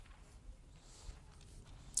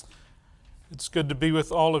It's good to be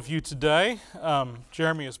with all of you today.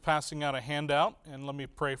 Jeremy is passing out a handout, and let me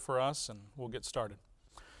pray for us, and we'll get started.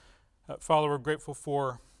 Father, we're grateful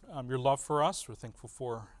for your love for us. We're thankful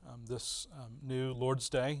for this new Lord's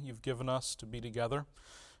Day you've given us to be together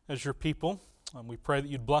as your people. We pray that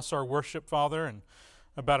you'd bless our worship, Father, and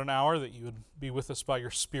about an hour that you would be with us by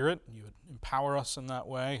your Spirit, and you would empower us in that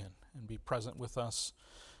way and be present with us.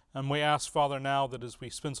 And we ask, Father, now that as we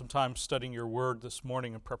spend some time studying your word this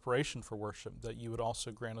morning in preparation for worship, that you would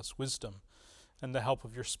also grant us wisdom and the help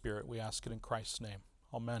of your Spirit. We ask it in Christ's name.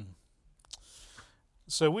 Amen.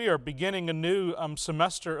 So we are beginning a new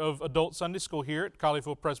semester of adult Sunday school here at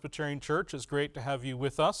Colleyville Presbyterian Church. It's great to have you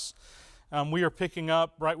with us. We are picking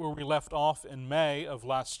up right where we left off in May of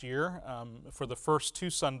last year for the first two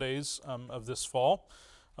Sundays of this fall.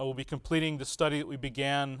 We'll be completing the study that we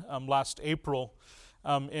began last April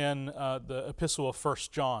in the epistle of 1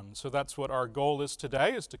 John. So that's what our goal is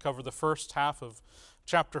today, is to cover the first half of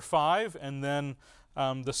chapter 5 and then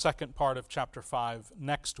the second part of chapter 5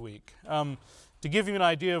 next week. To give you an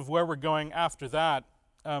idea of where we're going after that,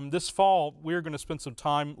 this fall we're going to spend some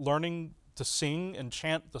time learning to sing and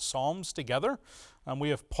chant the Psalms together. We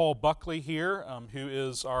have Paul Buckley here, who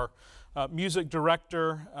is our music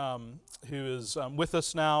director, who is with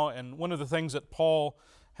us now. And one of the things that Paul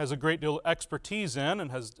has a great deal of expertise in and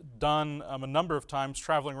has done a number of times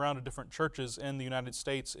traveling around to different churches in the United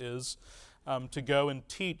States is to go and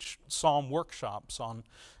teach psalm workshops on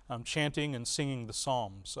chanting and singing the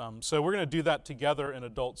Psalms. So we're going to do that together in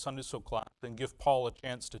adult Sunday school class and give Paul a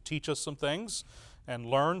chance to teach us some things and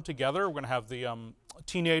learn together. We're going to have the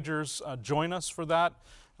teenagers join us for that.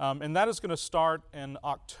 And that is going to start in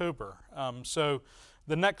October. So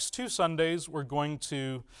the next two Sundays we're going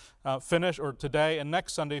to finish, or today and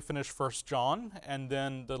next Sunday finish 1 John, and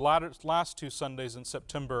then the last two Sundays in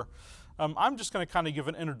September, I'm just going to kind of give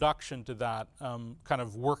an introduction to that kind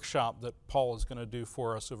of workshop that Paul is going to do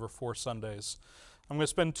for us over 4 Sundays. I'm going to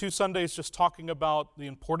spend 2 Sundays just talking about the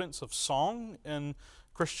importance of song in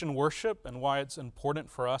Christian worship and why it's important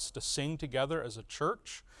for us to sing together as a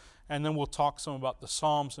church. And then we'll talk some about the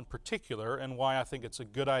Psalms in particular and why I think it's a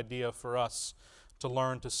good idea for us to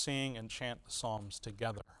learn to sing and chant the Psalms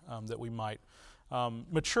together, that we might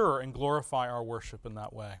mature and glorify our worship in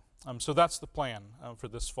that way. So that's the plan for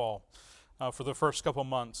this fall, for the first couple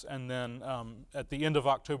months. And then at the end of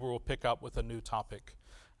October, we'll pick up with a new topic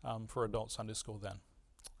for adult Sunday school then.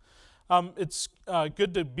 It's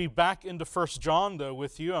good to be back into 1 John, though,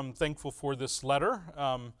 with you. I'm thankful for this letter.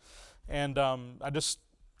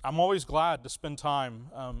 I'm always glad to spend time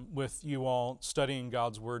with you all studying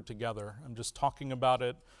God's Word together. I'm just talking about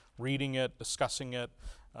it, reading it, discussing it.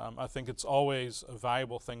 I think it's always a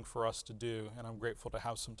valuable thing for us to do, and I'm grateful to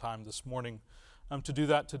have some time this morning to do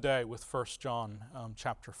that today with 1 John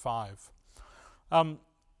chapter 5.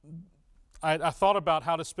 I thought about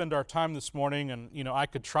how to spend our time this morning, and I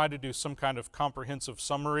could try to do some kind of comprehensive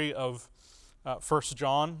summary of 1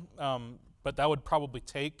 John, but that would probably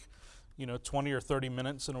take 20 or 30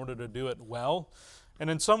 minutes in order to do it well. And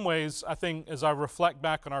in some ways, I think as I reflect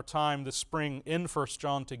back on our time this spring in 1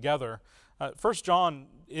 John together, 1 John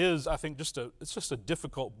is, I think, it's just a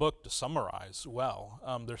difficult book to summarize well.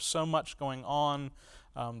 There's so much going on,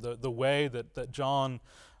 the way that John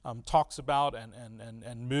talks about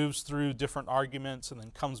and moves through different arguments and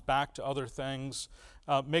then comes back to other things,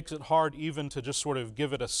 makes it hard even to just sort of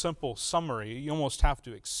give it a simple summary. You almost have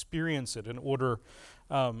to experience it in order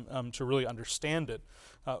to really understand it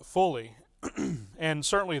fully. And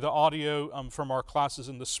certainly the audio from our classes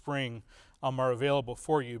in the spring are available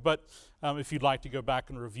for you. But if you'd like to go back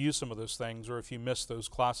and review some of those things, or if you missed those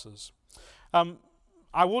classes.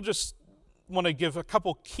 I will just want to give a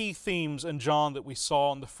couple key themes in John that we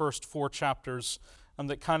saw in the first 4 chapters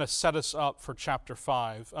that kind of set us up for chapter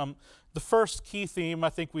 5. The first key theme I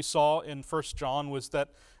think we saw in 1 John was that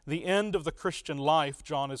the end of the Christian life,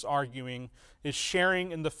 John is arguing, is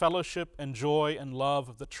sharing in the fellowship and joy and love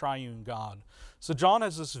of the triune God. So John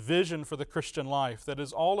has this vision for the Christian life that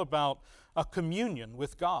is all about a communion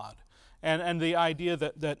with God. And the idea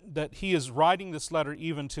that he is writing this letter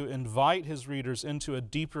even to invite his readers into a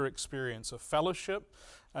deeper experience of fellowship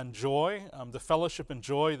and joy, the fellowship and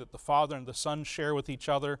joy that the Father and the Son share with each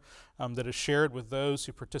other, that is shared with those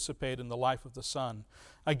who participate in the life of the Son.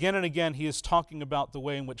 Again and again, he is talking about the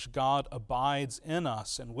way in which God abides in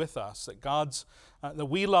us and with us, that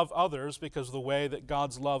we love others because of the way that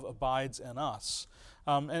God's love abides in us.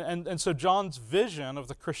 And so John's vision of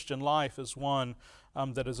the Christian life is one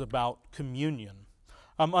that is about communion.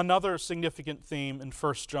 Another significant theme in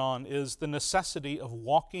 1 John is the necessity of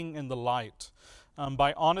walking in the light.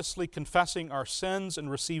 by honestly confessing our sins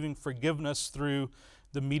and receiving forgiveness through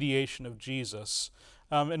the mediation of Jesus.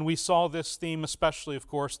 And we saw this theme especially, of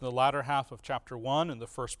course, in the latter half of chapter 1 and the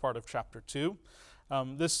first part of chapter 2.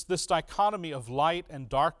 This dichotomy of light and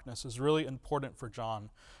darkness is really important for John.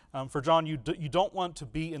 For John, you don't want to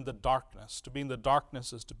be in the darkness. To be in the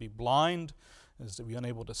darkness is to be blind, is to be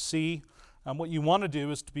unable to see. What you want to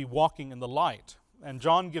do is to be walking in the light. And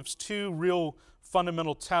John gives two real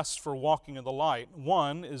fundamental tests for walking in the light.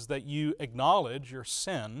 One is that you acknowledge your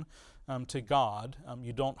sin to God,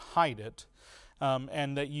 you don't hide it,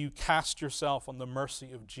 and that you cast yourself on the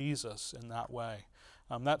mercy of Jesus in that way.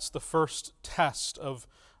 That's the first test of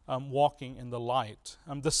walking in the light.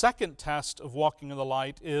 The second test of walking in the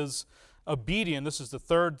light is obedience. This is the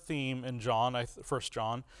third theme in John, 1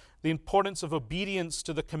 John. The importance of obedience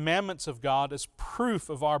to the commandments of God as proof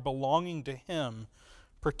of our belonging to Him,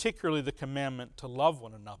 particularly the commandment to love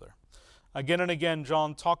one another. Again and again,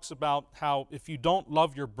 John talks about how if you don't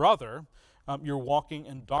love your brother, you're walking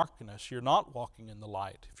in darkness. You're not walking in the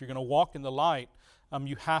light. If you're going to walk in the light,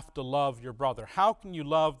 you have to love your brother. How can you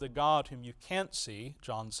love the God whom you can't see,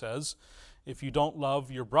 John says, if you don't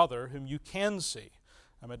love your brother whom you can see?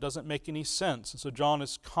 It doesn't make any sense. And so John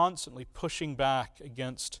is constantly pushing back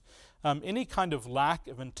against any kind of lack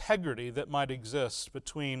of integrity that might exist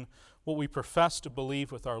between what we profess to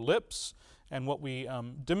believe with our lips and what we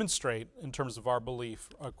demonstrate in terms of our belief,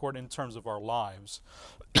 in terms of our lives.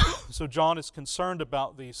 So John is concerned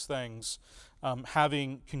about these things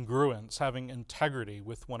having congruence, having integrity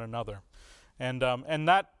with one another, and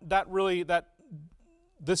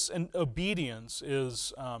this obedience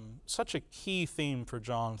is such a key theme for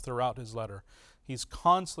John throughout his letter. He's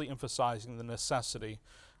constantly emphasizing the necessity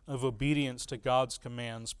of obedience to God's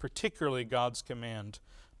commands, particularly God's command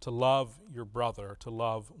to love your brother, to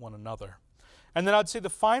love one another. And then I'd say the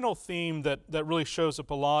final theme that really shows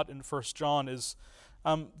up a lot in 1 John is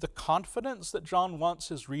the confidence that John wants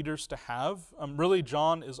his readers to have. Really, 1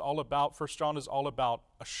 John is all about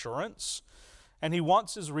assurance. And he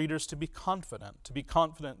wants his readers to be confident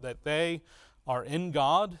that they are in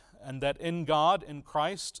God, and that in God, in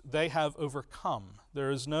Christ, they have overcome. There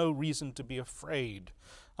is no reason to be afraid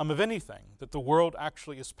of anything, that the world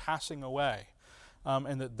actually is passing away.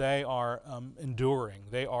 And that they are enduring,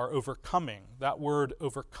 they are overcoming. That word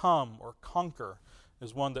overcome or conquer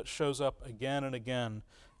is one that shows up again and again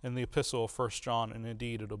in the epistle of 1 John, and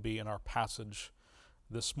indeed it'll be in our passage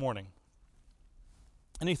this morning.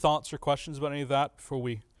 Any thoughts or questions about any of that before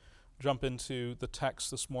we jump into the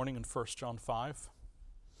text this morning in 1 John 5?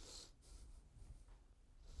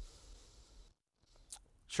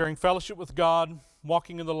 Sharing fellowship with God,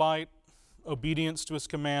 walking in the light, obedience to His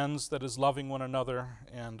commands, that is loving one another,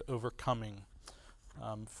 and overcoming.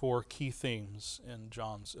 Four key themes in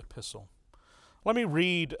John's epistle. Let me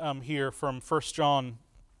read here from 1 John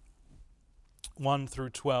 1 through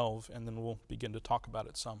 12, and then we'll begin to talk about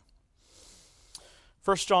it some.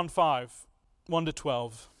 1 John 5, 1 to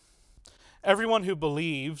 12. Everyone who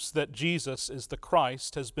believes that Jesus is the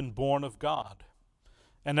Christ has been born of God,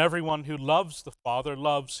 and everyone who loves the Father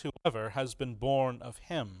loves whoever has been born of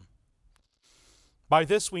Him. By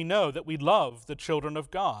this we know that we love the children of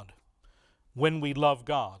God, when we love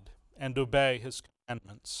God and obey His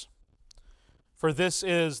commandments. For this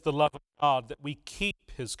is the love of God, that we keep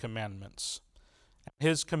His commandments, and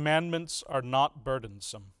His commandments are not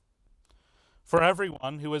burdensome. For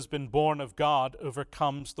everyone who has been born of God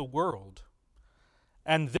overcomes the world,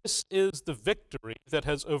 and this is the victory that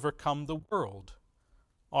has overcome the world,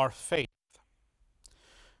 our faith.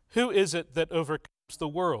 Who is it that overcomes the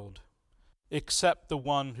world, except the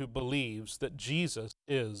one who believes that Jesus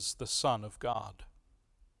is the Son of God?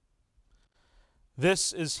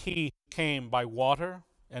 This is He who came by water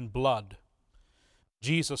and blood,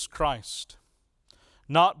 Jesus Christ,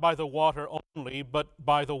 not by the water only, but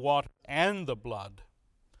by the water and the blood.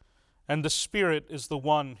 And the Spirit is the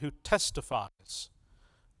one who testifies,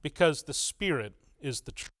 because the Spirit is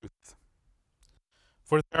the truth.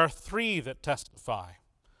 For there are three that testify,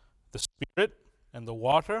 the Spirit and the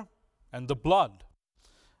water and the blood,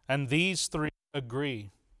 and these three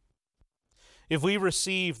agree. If we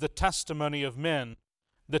receive the testimony of men,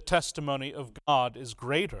 the testimony of God is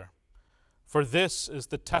greater. For this is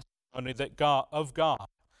the testimony of God,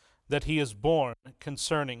 that He is born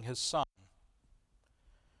concerning His Son.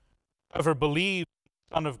 Whoever believes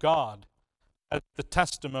the Son of God has the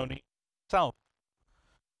testimony itself.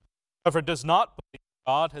 Whoever does not believe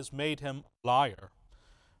God has made him a liar,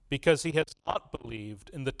 because he has not believed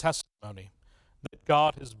in the testimony that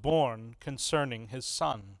God has borne concerning His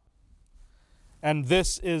Son. And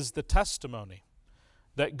this is the testimony,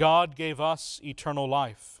 that God gave us eternal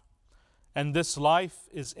life, and this life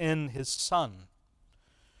is in His Son.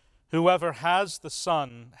 Whoever has the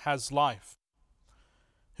Son has life.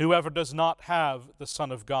 Whoever does not have the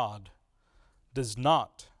Son of God does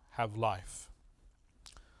not have life.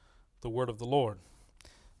 The word of the Lord.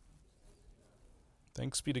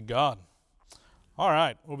 Thanks be to God. All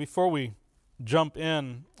right. Well, before we jump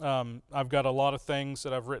in, I've got a lot of things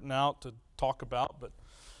that I've written out to talk about. But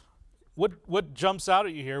what jumps out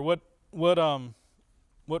at you here? What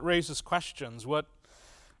raises questions? What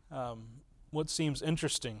seems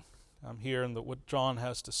interesting here in what John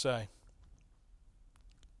has to say?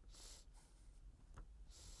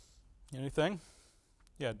 Anything?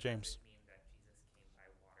 Yeah, James.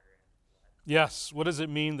 Yes. What does it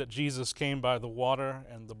mean that Jesus came by the water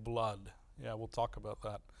and the blood? Yeah, we'll talk about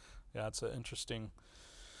that. Yeah, it's an interesting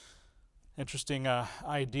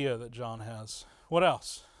idea that John has. What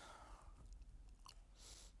else?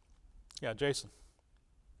 Yeah, Jason.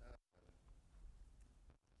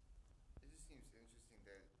 It just seems interesting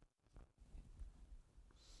that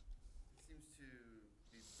it seems to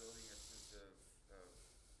be building a sense of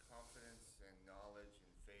confidence and knowledge and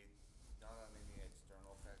faith, not on any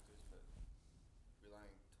external factors, but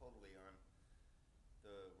relying totally on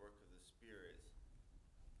the work of the Spirit.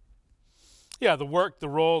 Yeah, the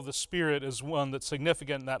role of the Spirit is one that's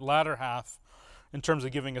significant in that latter half in terms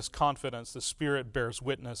of giving us confidence. The Spirit bears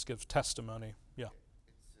witness, gives testimony. Yeah.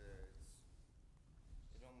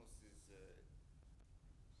 It almost is,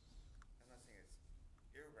 I'm not saying it's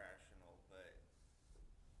irrational, but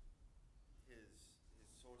his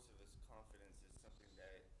source of his confidence is something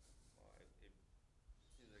that, well, it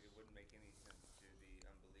seems like it wouldn't make any sense to the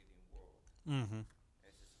unbelieving world. Mm-hmm.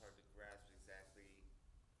 It's just hard to grasp exactly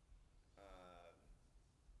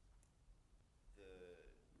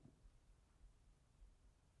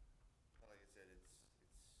like I said, it's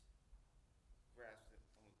grasped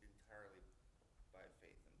almost entirely by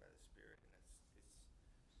faith and by the Spirit,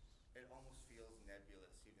 and it almost feels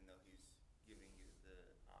nebulous, even though he's giving you the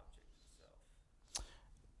object itself.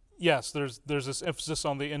 Yes, there's this emphasis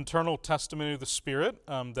on the internal testimony of the Spirit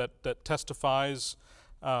that testifies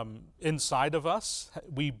inside of us.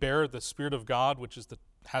 We bear the Spirit of God, which is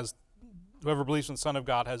whoever believes in the Son of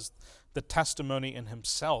God has the testimony in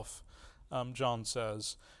himself, John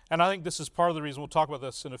says. And I think this is part of the reason, we'll talk about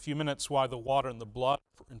this in a few minutes, why the water and the blood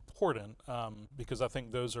are important, because I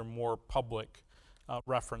think those are more public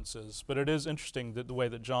references. But it is interesting that the way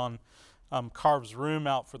that John carves room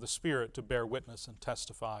out for the Spirit to bear witness and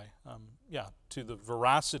testify, to the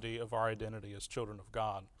veracity of our identity as children of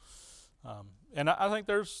God. And I think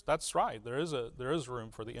that's right. There is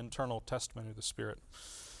room for the internal testimony of the Spirit.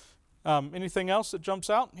 Anything else that jumps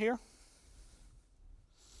out here?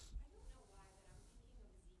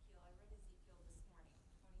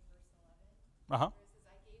 Uh-huh. Where it says,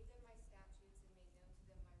 I gave them my statutes and made known to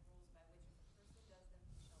them my rules by which if a person does them,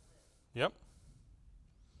 he shall live. Yep.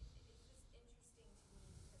 It's just interesting to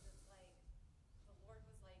me because it's like, the Lord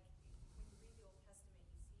was like, when you read the Old Testament,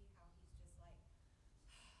 you see how he's just like,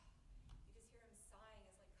 you just hear him sighing.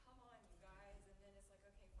 It's like, come on, you guys. And then it's like,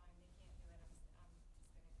 okay, fine, they can't do it. I'm just going to come do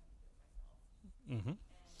it myself. Mm-hmm. And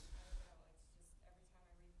I don't know, it's just, every time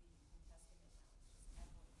I read the New Testament now, it's just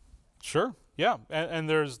echoing. Sure. Yeah. And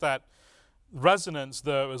there's that resonance,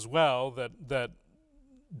 though, as well, that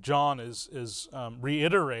John is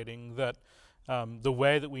reiterating that the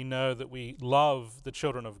way that we know that we love the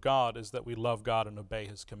children of God is that we love God and obey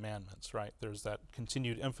His commandments, right? There's that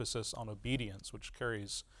continued emphasis on obedience, which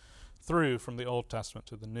carries through from the Old Testament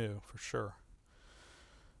to the New, for sure.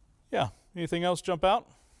 Yeah. Anything else jump out?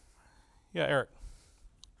 Yeah, Eric.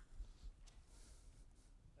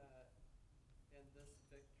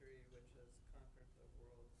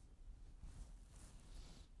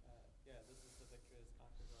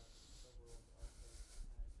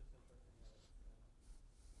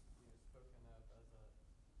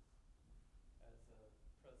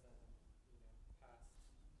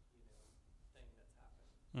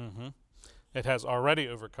 Mm-hmm. It has already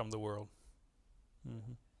overcome the world.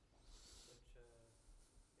 Mm-hmm. It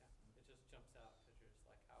just jumps out because you're just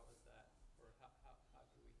like, how is that, or how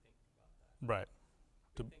do we think about that? Right.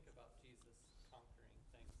 We think about Jesus conquering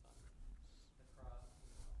things on the cross,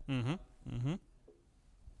 Mm-hmm. Mm-hmm.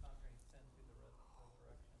 conquering sin through the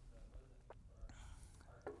resurrection, but what does it mean for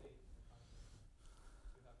our faith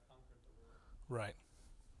to have conquered the world? Right.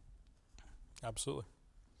 Absolutely.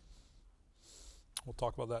 We'll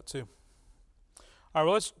talk about that too. All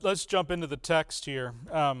right, well, let's jump into the text here.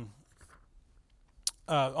 I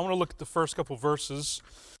want to look at the first couple verses,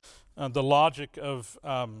 the logic of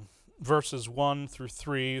verses 1 through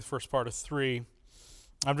 3, the first part of 3,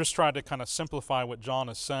 I'm just trying to kind of simplify what John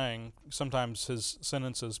is saying. Sometimes his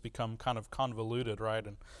sentences become kind of convoluted, right?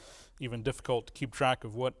 And even difficult to keep track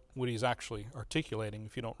of what he's actually articulating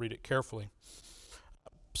if you don't read it carefully.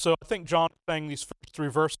 So I think John is saying these first three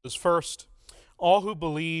verses. First, all who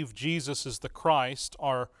believe Jesus is the Christ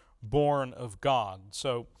are born of God.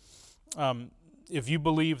 So if you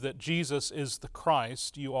believe that Jesus is the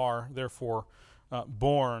Christ, you are therefore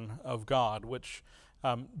born of God, which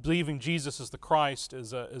believing Jesus is the Christ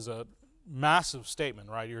is a massive statement,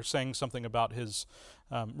 right? You're saying something about his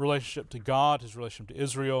relationship to God, his relationship to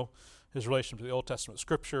Israel, his relationship to the Old Testament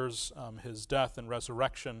scriptures, his death and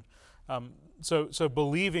resurrection. So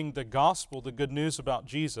believing the gospel, the good news about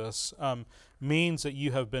Jesus, means that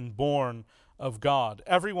you have been born of God.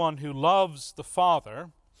 Everyone who loves the Father,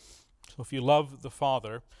 so if you love the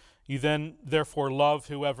Father, you then therefore love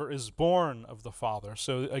whoever is born of the Father.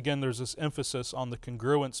 So again, there's this emphasis on the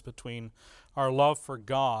congruence between our love for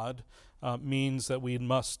God means that we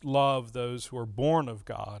must love those who are born of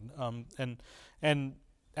God. And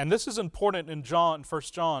this is important in 1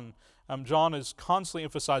 John. John is constantly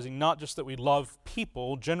emphasizing not just that we love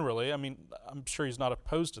people generally. I mean, I'm sure he's not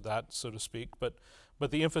opposed to that, so to speak, but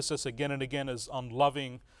the emphasis again and again is on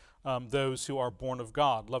loving those who are born of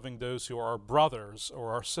God, loving those who are our brothers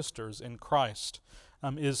or our sisters in Christ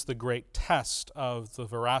is the great test of the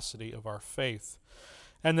veracity of our faith.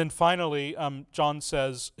 And then finally, John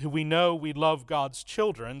says, we know we love God's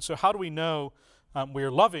children. So how do we know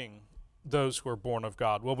we're loving those who are born of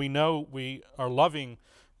God? Well, we know we are loving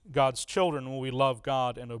God's children when we love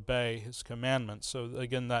God and obey his commandments. So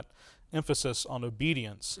again, that emphasis on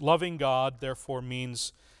obedience. Loving God, therefore,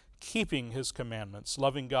 means keeping his commandments.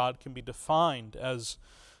 Loving God can be defined as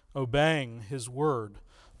obeying his word.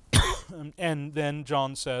 And then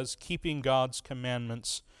John says, keeping God's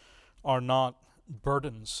commandments are not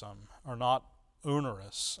burdensome, are not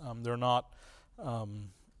onerous. They're not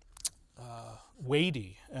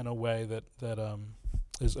weighty in a way that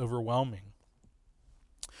is overwhelming.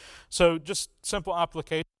 So just simple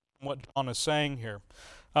application of what John is saying here.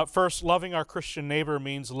 First, loving our Christian neighbor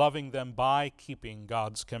means loving them by keeping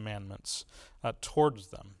God's commandments towards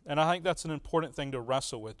them. And I think that's an important thing to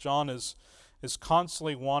wrestle with. John is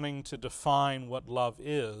constantly wanting to define what love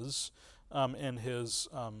is in his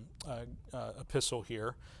epistle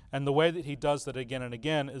here. And the way that he does that again and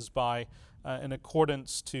again is by in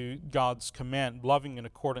accordance to God's command, loving in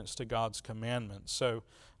accordance to God's commandments. So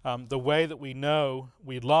the way that we know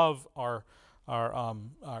we love our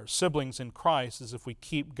siblings in Christ is if we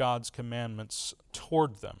keep God's commandments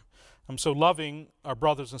toward them. So loving our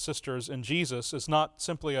brothers and sisters in Jesus is not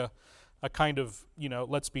simply a kind of,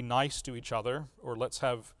 let's be nice to each other or let's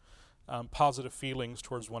have positive feelings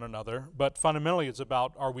towards one another, but fundamentally it's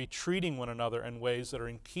about, are we treating one another in ways that are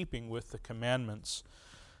in keeping with the commandments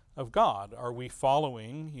of God? Are we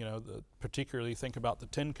following, particularly think about the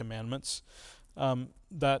 10 Commandments,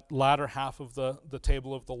 that latter half of the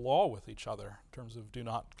table of the law with each other in terms of do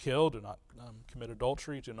not kill, do not commit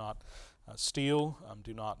adultery, do not steal,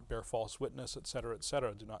 do not bear false witness, etc.,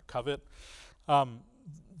 do not covet.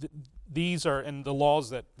 These are in the laws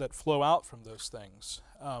that flow out from those things.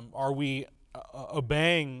 Are we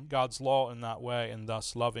obeying God's law in that way and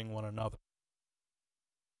thus loving one another?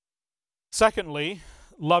 Secondly,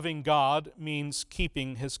 loving God means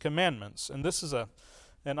keeping his commandments. And this is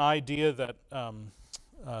an idea that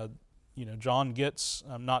John gets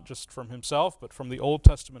not just from himself, but from the Old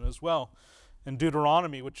Testament as well. In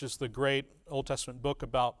Deuteronomy, which is the great Old Testament book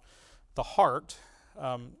about the heart,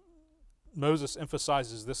 Moses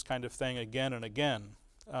emphasizes this kind of thing again and again,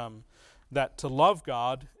 that to love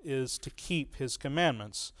God is to keep his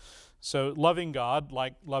commandments. So loving God,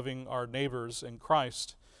 like loving our neighbors in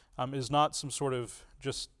Christ, is not some sort of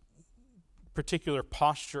just particular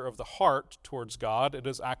posture of the heart towards God. It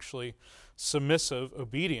is actually submissive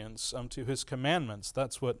obedience to his commandments.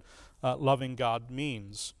 That's what loving God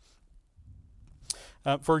means.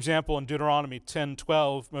 For example, in Deuteronomy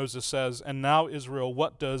 10:12, Moses says, "And now, Israel,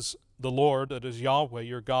 what does the Lord, that is Yahweh,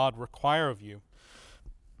 your God, require of you?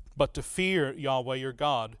 But to fear Yahweh, your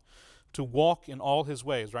God, to walk in all his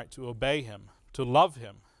ways," right? To obey him, to love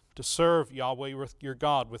him, to serve Yahweh, your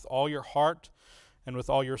God, with all your heart and with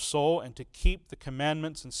all your soul, and to keep the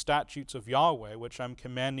commandments and statutes of Yahweh, which I'm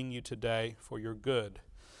commanding you today for your good.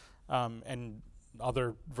 And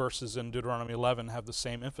other verses in Deuteronomy 11 have the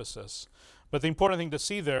same emphasis. But the important thing to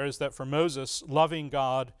see there is that for Moses, loving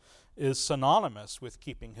God is synonymous with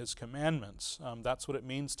keeping his commandments. That's what it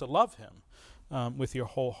means to love him with your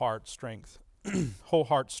whole heart, strength,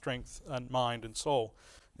 and mind and soul,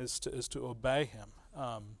 is to obey him,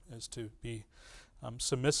 is to be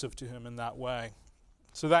submissive to him in that way.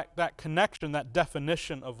 So that connection, that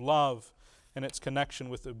definition of love and its connection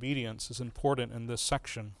with obedience is important in this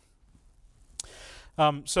section.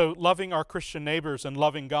 So loving our Christian neighbors and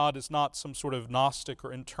loving God is not some sort of Gnostic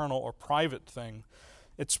or internal or private thing.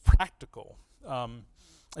 It's practical.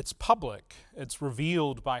 It's public. It's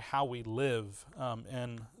revealed by how we live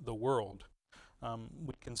in the world.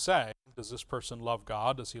 We can say, does this person love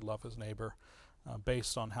God? Does he love his neighbor?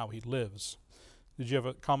 Based on how he lives. Did you have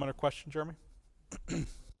a comment or question, Jeremy?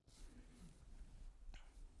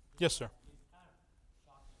 Yes, sir. It's kind of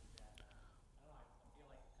shocking that, I don't know, I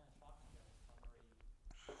feel like it's kind of shocking that the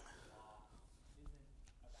summary law isn't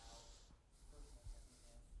about personal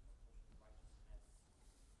holiness or personal righteousness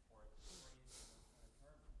or the phrase in those kind of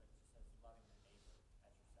terms, but it just says loving your neighbor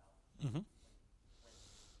as yourself Mm-hmm. when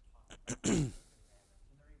talking about the commandments.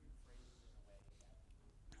 And they're even phrased in a way that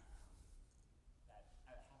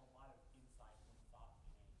have a lot of insight and thought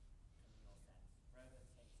in a communal sense, rather than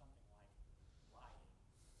saying something like lying.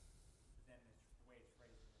 Then the way it's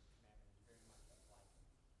phrased in the commandment is very much of like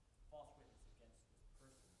false witness against this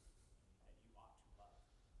person that you ought to love,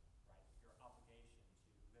 right? Your obligation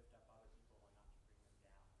to lift up other people and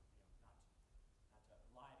not to bring them down, not to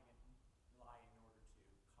lie in order to cause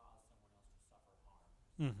someone else to suffer harm.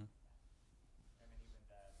 Mm-hmm. And then even the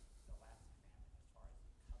last commandment, as far as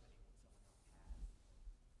coveting what someone else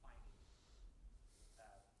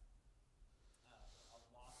has, finding a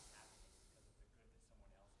loss of happiness because of the good that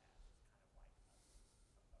someone else has, is kind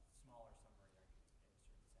of like a smaller summary argument in a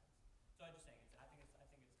certain sense. So I'm just saying, I think it's kind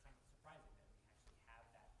of surprising that we actually have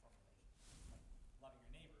that formulation. Like loving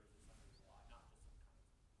your neighbors is somebody's law, not just some kind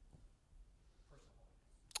of personal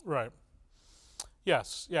holiness. Right.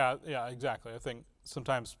 Yes. Yeah, exactly. I think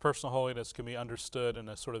sometimes personal holiness can be understood in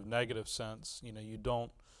a sort of negative sense. You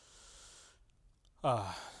don't,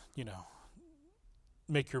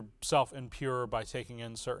 make yourself impure by taking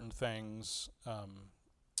in certain things,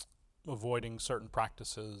 avoiding certain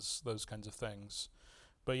practices, those kinds of things.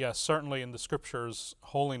 But yes, certainly in the scriptures,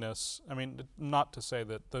 holiness, I mean, not to say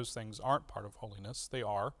that those things aren't part of holiness, they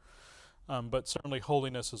are. But certainly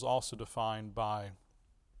holiness is also defined by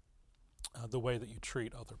the way that you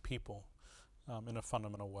treat other people in a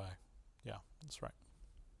fundamental way. Yeah, that's right.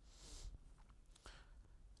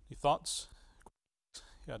 Any thoughts?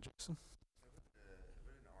 Yeah, Jason? I read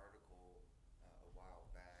an article a while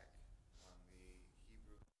back on the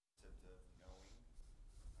Hebrew concept of knowing,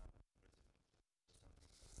 which is something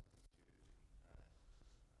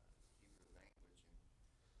to Hebrew language.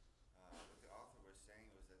 And what the author was saying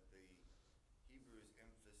was that the Hebrews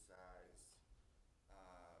emphasize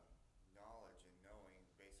knowledge and knowing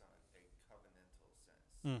based on a covenantal sense.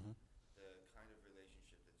 Mm-hmm. The kind of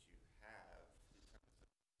relationship that you have determines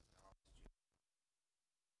the knowledge that you have.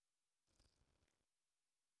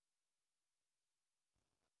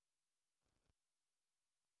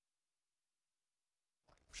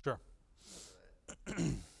 Sure. So that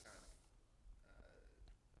kind of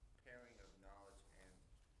pairing of knowledge and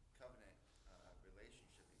covenant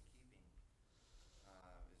relationship and keeping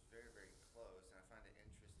is very, very close. And I find it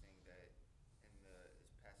interesting that in this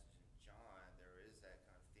passage in John, there is that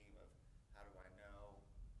kind of theme of how do I know,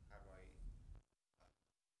 how do I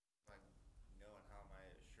know, and how am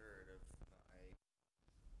I assured of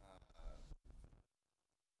my God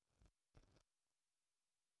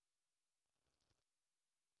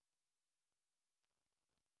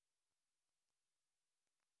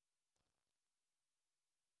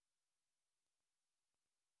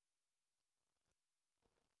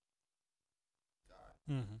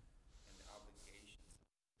Mm-hmm. and the obligations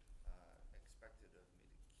expected of me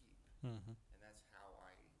to keep. Mm-hmm. And that's how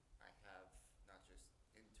I have not just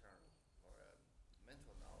internal or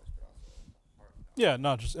mental knowledge, but also a heart knowledge. Yeah,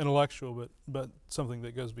 not just intellectual, but something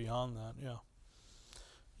that goes beyond that. Yeah.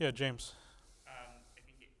 Yeah, James. I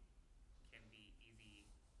think it can be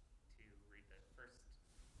easy to read the first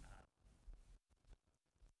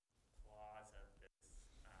clause of this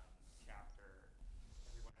chapter.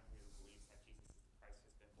 Everyone who believes that Jesus is the Christ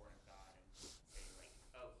has been born of God, and say like,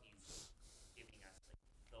 oh, he's giving us like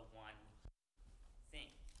the one thing,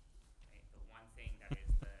 right? The one thing that is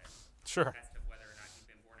the Sure. test of whether or not you've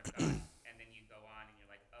been born of God. And then you go on and you're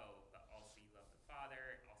like, oh, but also you love the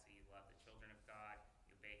Father, also you love the children of God,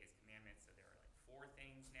 you obey His commandments. So there are like 4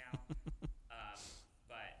 things now.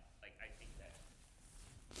 But like I think that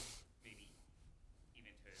maybe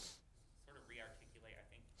even to sort of re-articulate, I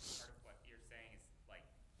think part of what you're saying is like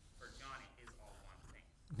for John it is all one thing.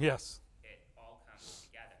 Yes. It all comes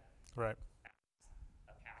together Right. as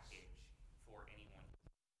a package for anyone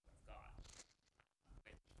who loves God,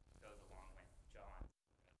 which goes along with John.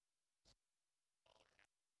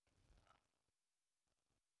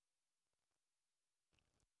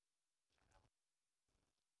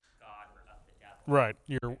 Right.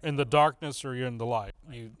 You're in the darkness or you're in the light.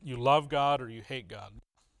 You love God or you hate God.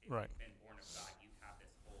 If Right. you've been born of God, you have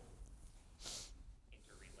this whole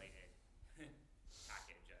interrelated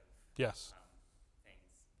package of Yes. things: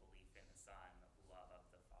 belief in the Son, love of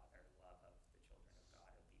the Father, love of the children of God,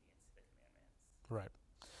 obedience to the commandments. Right.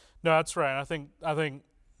 No, that's right. I think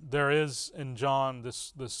there is in John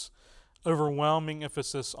this overwhelming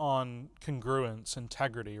emphasis on congruence,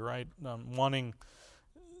 integrity, right? Wanting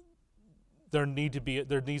there needs to be a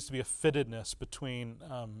fittedness between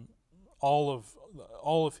all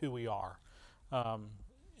of who we are,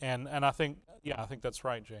 and I think that's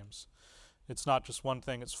right, James. It's not just one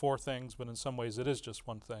thing; it's four things, but in some ways it is just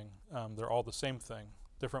one thing. They're all the same thing,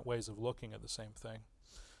 different ways of looking at the same thing.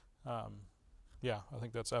 I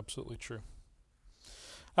think that's absolutely true.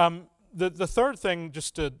 The third thing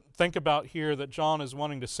just to think about here that John is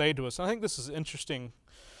wanting to say to us, and I think this is an interesting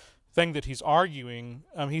thing that he's arguing.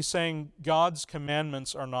 He's saying God's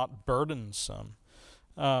commandments are not burdensome.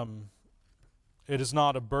 It is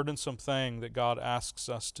not a burdensome thing that God asks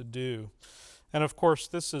us to do. And of course,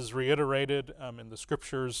 this is reiterated in the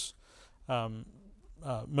scriptures.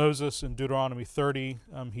 Moses in Deuteronomy 30,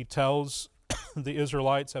 he tells the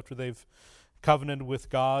Israelites after they've covenanted with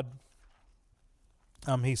God,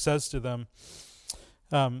 he says to them,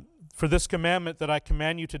 for this commandment that I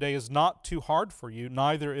command you today is not too hard for you,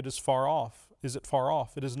 neither it is far off. Is it far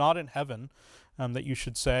off? It is not in heaven that you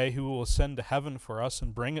should say, who will ascend to heaven for us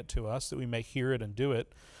and bring it to us, that we may hear it and do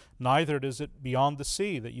it. Neither is it beyond the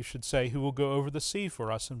sea that you should say, who will go over the sea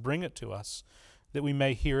for us and bring it to us, that we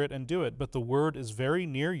may hear it and do it. But the word is very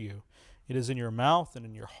near you. It is in your mouth and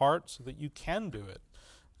in your heart, so that you can do it.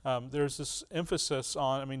 There's this emphasis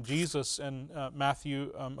on, Jesus in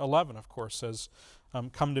Matthew 11, of course, says,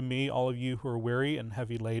 come to me, all of you who are weary and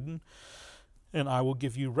heavy laden, and I will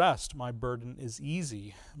give you rest. My burden is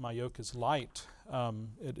easy. My yoke is light.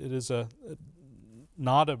 It is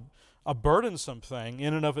not a burdensome thing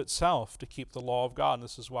in and of itself to keep the law of God. And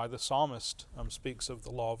this is why the psalmist speaks of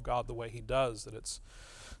the law of God the way he does, that it's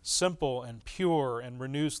simple and pure and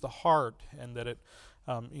renews the heart, and that it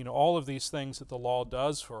all of these things that the law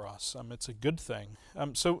does for us, it's a good thing.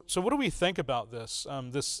 So what do we think about this?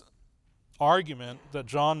 This argument that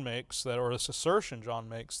John makes, or this assertion John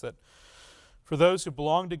makes, that for those who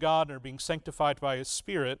belong to God and are being sanctified by His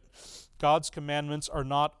Spirit, God's commandments are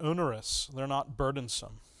not onerous; they're not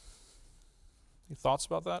burdensome. Any thoughts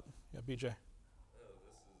about that? Yeah, BJ. This is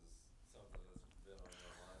something that's been on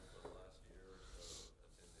my mind for the last year or so,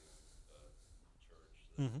 attending a church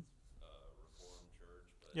that's Reformed church,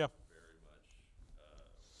 but Yeah. very much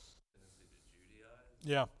tendency to Judaize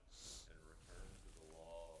Yeah. and return to the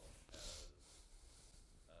law as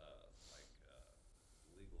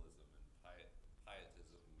legalism and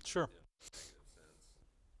pietism Sure. in a negative sense.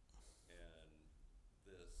 And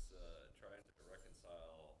this trying to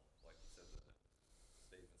reconcile, like you said, the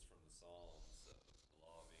statements from the Psalms of the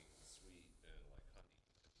law being sweet and like honey,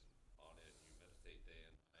 and on it you meditate day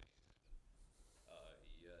and night.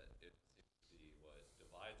 Yet it seems to be what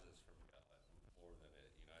divides us from God more than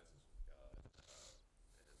it unites us with God.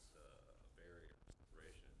 It's a barrier of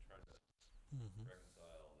separation, trying to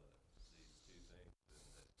reconcile these two things. And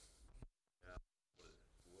that, what is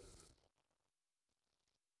this?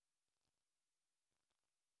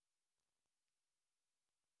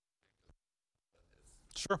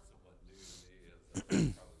 It's Sure. somewhat new to me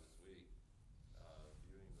as probably this week,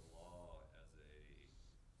 viewing the law as a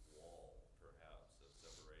wall, perhaps, of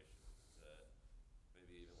separation. That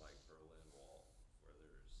maybe even like Berlin Wall, where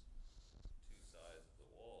there's two sides of the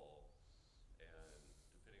wall, and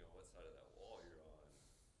depending on what side of that wall you're on,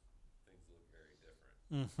 things look very different.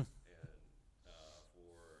 Mm-hmm. And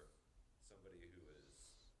for somebody who is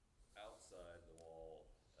outside the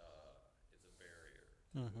wall, it's a barrier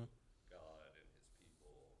to Mhm. God and His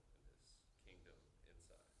people and His kingdom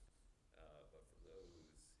inside. But for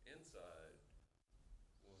those inside,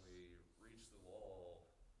 when we reach the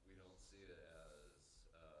wall, we don't see it as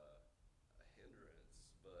a hindrance,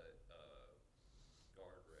 but a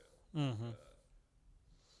guardrail. Mhm.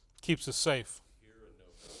 Keeps us safe. Here and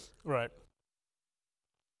no further. Right.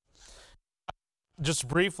 Just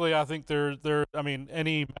briefly, I think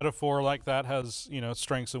any metaphor like that has,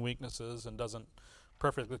 strengths and weaknesses and doesn't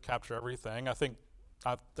perfectly capture everything. I think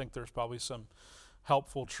there's probably some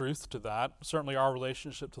helpful truth to that. Certainly our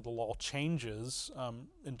relationship to the law changes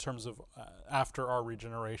in terms of after our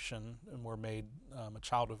regeneration and we're made a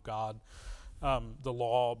child of God. The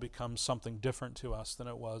law becomes something different to us than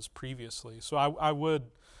it was previously. So I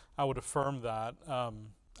would affirm that.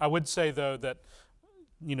 I would say, though, that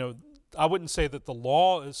I wouldn't say that the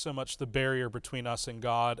law is so much the barrier between us and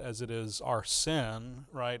God as it is our sin,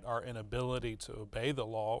 right? Our inability to obey the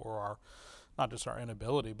law, or our, not just our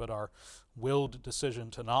inability, but our willed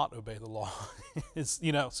decision to not obey the law. Is,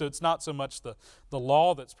 so it's not so much the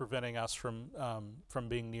law that's preventing us from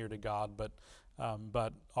being near to God, but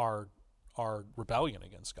our rebellion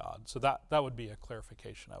against God. So that would be a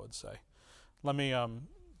clarification, I would say. Let me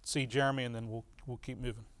see Jeremy, and then we'll keep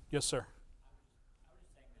moving. Yes, sir. I was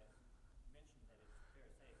just saying that you mentioned that it's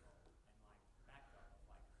pharisaical and like backdrop of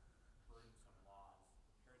like burdensome laws.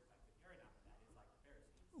 The paradigm of that is like the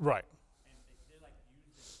Pharisees. Right. And they like use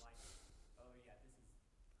this like, oh yeah, this is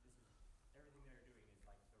everything they're doing is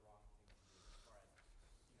like the wrong thing to do as far as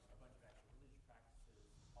a bunch of extra religious practices,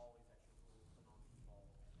 all these extra rules put on people,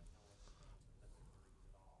 and then no one obeys or doesn't agree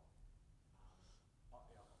at all.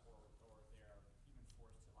 Or they're even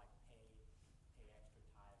forced to like pay extra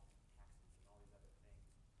tithes and taxes and all these other things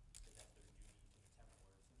because that's their duty in the temple.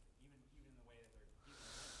 Or even the way that they're giving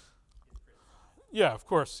is criticized. Yeah, of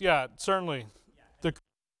course. Yeah, certainly. Yeah, The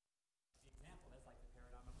example, that's like the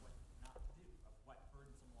paradigm of what not to do, of what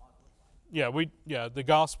burdensome laws look like. the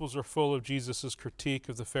Gospels are full of Jesus' critique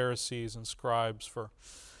of the Pharisees and scribes for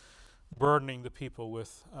burdening the people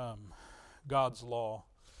with God's law,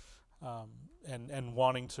 and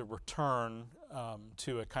wanting to return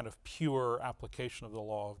to a kind of pure application of the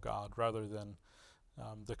law of God rather than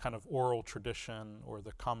the kind of oral tradition or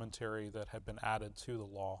the commentary that had been added to the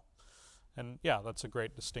law. And yeah, that's a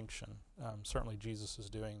great distinction. Certainly Jesus is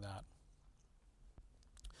doing that.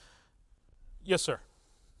 Yes, sir.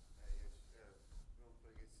 Real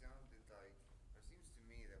quick, it sounded like, or it seems to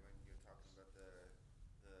me that when you're talking about the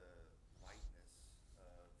lightness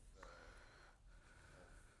of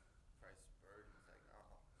Christ's burden, it's like,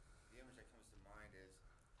 the image that comes to mind is,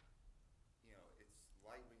 it's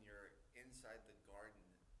light when you're inside the Garden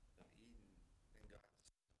of Eden, and God's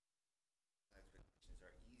expectations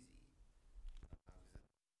are easy.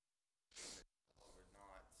 It's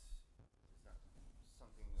not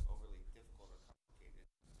something overly difficult or complicated,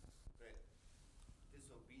 but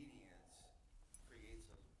disobedience creates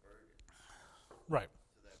those burdens. Right.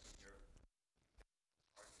 So that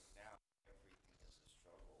when you're now, everything is a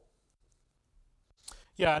struggle.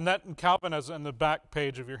 Yeah, and Calvin has in the back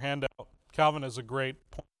page of your handout. Calvin has a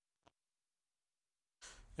great point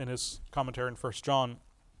in his commentary in 1 John.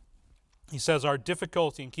 He says, our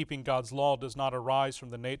difficulty in keeping God's law does not arise from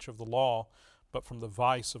the nature of the law, but from the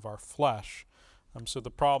vice of our flesh. So the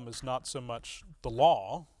problem is not so much the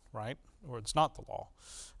law, right? Or it's not the law.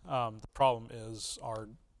 The problem is our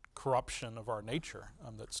corruption of our nature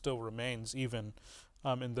that still remains even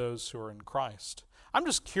in those who are in Christ. I'm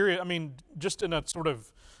just curious, just in a sort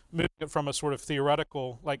of, moving it from a sort of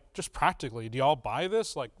theoretical, like just practically, do y'all buy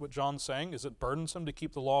this? Like what John's saying, is it burdensome to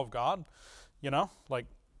keep the law of God? Like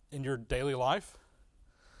in your daily life?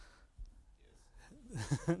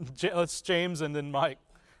 Yes. Let's James and then Mike.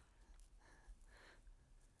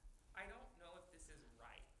 I don't know if this is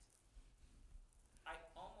right. I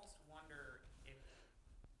almost wonder if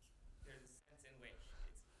there's a sense in which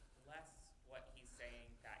it's less what he's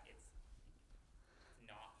saying that it's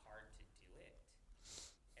not hard to do it,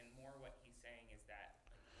 and more what he's saying is that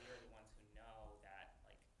like we are the ones who know that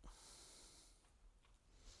like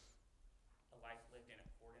a life lived in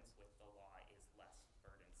accordance with the law is less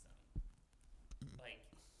burdensome. Like,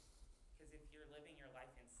 because if you're living your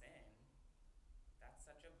life in sin, that's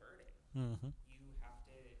such a burden. Mm-hmm. You have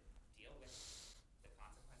to deal with the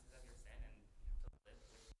consequences of your sin, and you have to live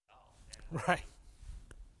with yourself. And Right.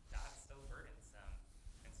 that's so burdensome.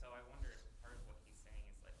 And so I wonder if part of what he's saying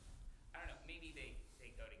is like, I don't know, maybe they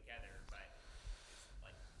go together, but it's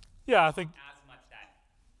like Yeah, I think as much that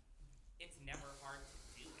it's never hard to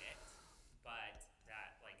do it, but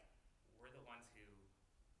that like we're the ones who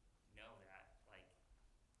know that like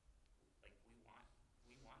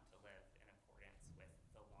we want to live in accordance with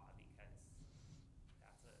the law because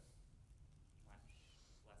that's a much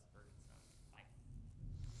less burdensome life.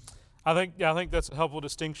 I think that's a helpful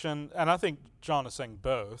distinction, and I think John is saying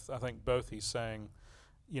both. I think both he's saying,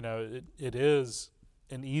 it is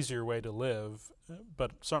an easier way to live,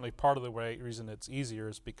 but certainly part of the reason it's easier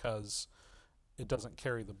is because it doesn't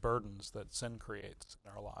carry the burdens that sin creates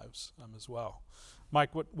in our lives as well.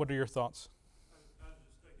 Mike, what are your thoughts? I was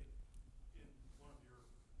just thinking, in one of your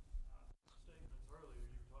statements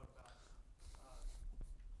earlier, you were talking about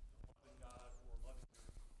loving God or loving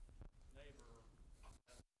your neighbor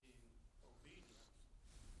as being obedience,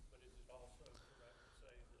 but is it also correct to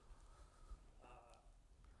say that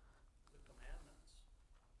the commandments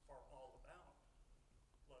are all about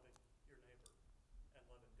loving your neighbor and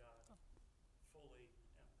loving God fully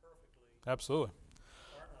and perfectly Absolutely.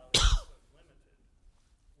 Our knowledge is so limited,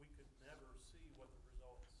 we could never see what the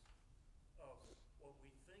results of what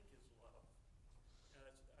we think is love.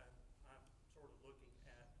 And I'm sort of looking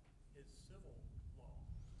at his civil law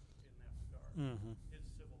in that regard. Mm-hmm. His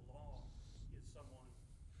civil law is someone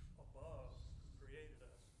above who created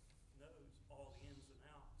us, knows all the ins and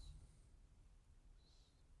outs,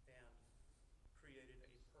 and created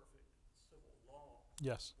a perfect civil law.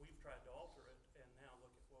 Yes. We've tried to alter it, and now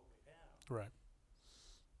look at what we have. Right.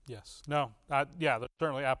 Yes. No. Yeah. There's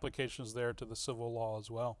certainly applications there to the civil law as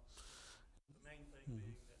well. The main thing Mhm.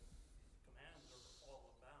 being that commands are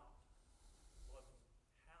all about loving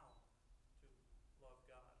how to love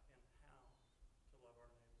God and how to love our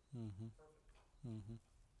neighbor Mm-hmm. perfectly. Mm-hmm.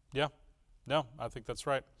 Yeah. No, I think that's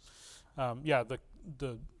right. Yeah.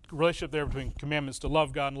 The relationship there between commandments to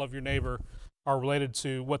love God and love your neighbor are related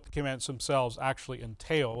to what the commandments themselves actually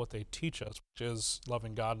entail, what they teach us, which is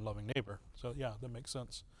loving God and loving neighbor. So yeah, that makes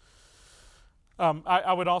sense.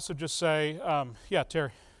 I would also just say, yeah,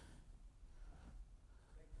 Terry.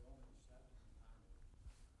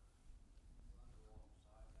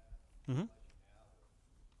 Mm-hmm.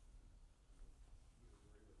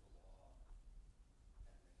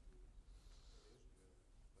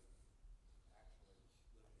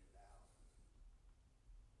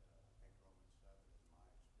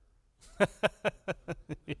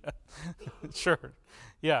 Yeah, sure.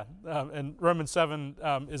 Yeah, and Romans 7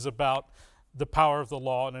 is about the power of the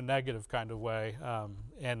law in a negative kind of way,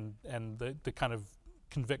 and the kind of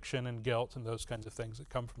conviction and guilt and those kinds of things that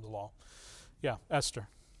come from the law. Yeah, Esther.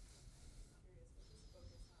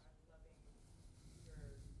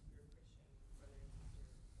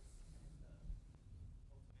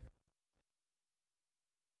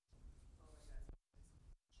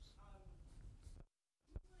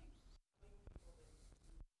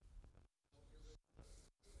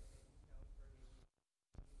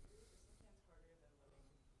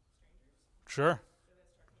 Sure.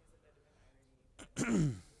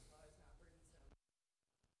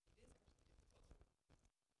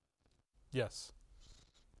 Yes.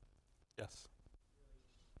 Yes.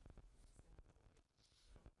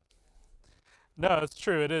 No, it's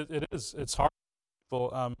true. It is. It is. It's hard. For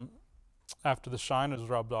people, after the shine is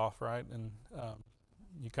rubbed off, right, and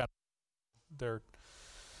you kind of their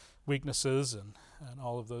weaknesses and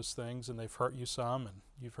all of those things, and they've hurt you some, and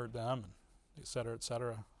you've hurt them, and et cetera, et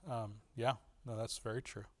cetera. Yeah. No, that's very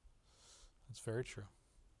true. That's very true.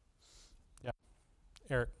 Yeah.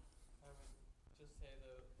 Eric. I would just say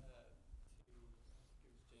though, to I think it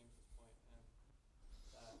was James's point,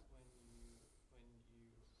 that when you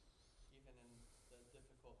even in the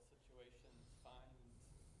difficult situations find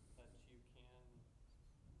that you can,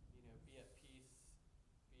 be at peace,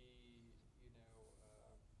 be,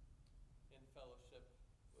 in fellowship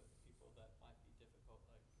with people that might be difficult,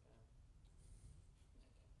 like,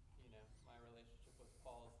 my relationship with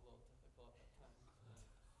Paul is a little difficult at times.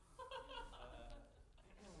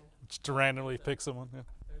 Just to randomly pick someone. Yeah.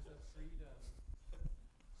 There's a freedom,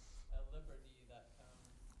 a liberty that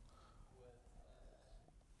comes with,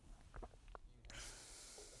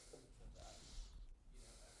 the fruits of that,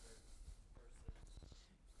 effort versus,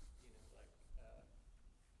 like,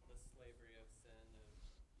 the slavery of sin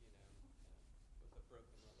of, with a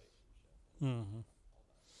broken relationship and Mm-hmm. all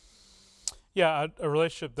that. Yeah, a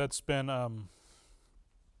relationship that's been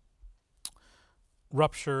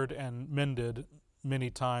ruptured and mended many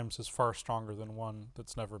times is far stronger than one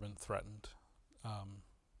that's never been threatened,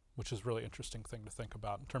 which is a really interesting thing to think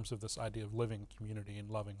about in terms of this idea of living community and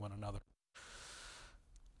loving one another.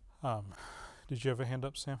 Did you have a hand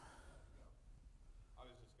up, Sam? I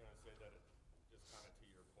was just going to say that just kind of to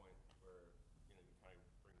your point where, you kind of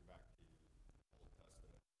bring back to Old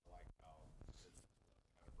Testament, I like how this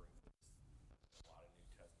kind of brings us a lot of New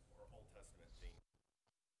Testament or Old Testament themes,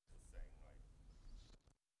 just saying like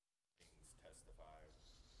things testify,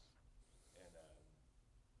 and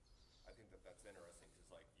I think that that's interesting because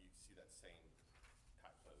like you see that same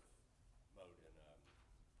type of mode in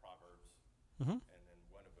Proverbs, Mm-hmm. and then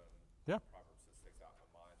one of them, Yeah. Proverbs that sticks out in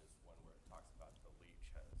my mind is one where it talks about the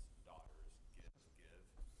leech has daughters, give.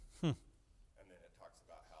 Hmm. And then it talks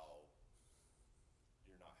about how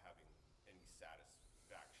you're not having any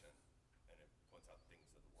satisfaction, and it points out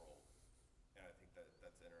things of the world. And I think that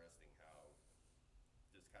that's interesting how,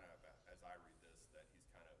 just kind of as I read this, that he's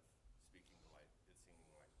kind of speaking to like, it's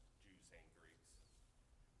seeming like Jews and Greeks.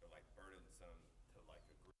 They're like burdensome to like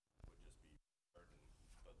a group would just be burden,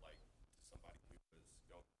 but like to somebody who was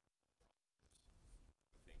going,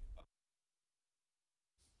 I think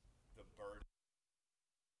the burden.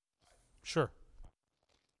 Sure.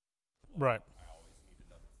 Right. I always need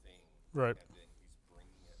another thing. Right. And then he's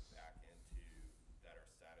bringing it back into that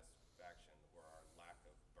our satisfaction, where our lack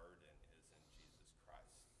of burden is in Jesus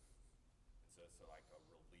Christ. And so it's like a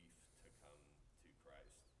relief to come to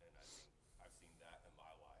Christ. And I think I've seen that in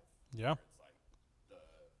my life. Yeah. Where it's like the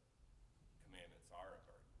commandments are a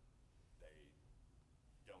burden. They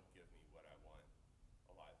don't give me what I want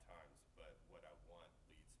a lot of times, but what I want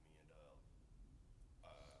leads me into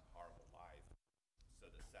a horrible life.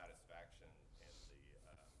 So the satisfaction and the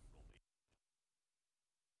relief.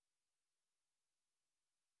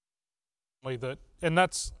 And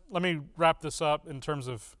that's, let me wrap this up in terms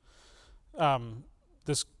of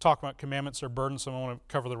this talk about commandments are burdensome. I want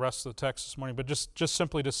to cover the rest of the text this morning, but just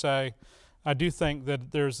simply to say, I do think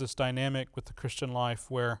that there's this dynamic with the Christian life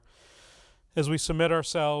where as we submit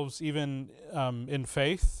ourselves, even in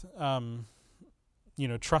faith,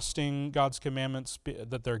 trusting God's commandments,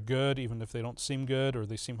 that they're good, even if they don't seem good or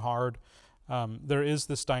they seem hard, there is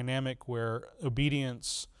this dynamic where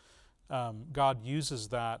obedience, God uses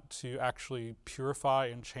that to actually purify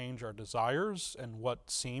and change our desires, and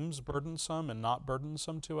what seems burdensome and not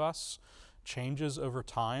burdensome to us changes over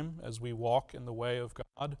time as we walk in the way of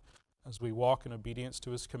God, as we walk in obedience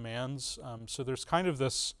to His commands. So there's kind of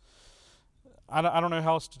this, I don't know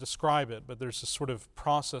how else to describe it, but there's this sort of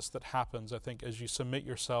process that happens, I think, as you submit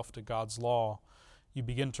yourself to God's law. You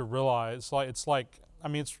begin to realize, it's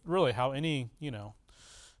really how any,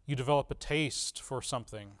 you develop a taste for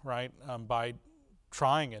something, right? By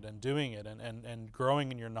trying it and doing it and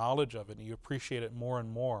growing in your knowledge of it, and you appreciate it more and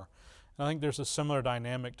more. And I think there's a similar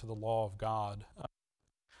dynamic to the law of God.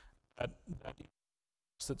 That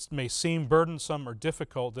may seem burdensome or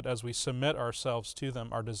difficult, that as we submit ourselves to them,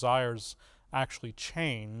 our desires actually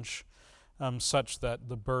change such that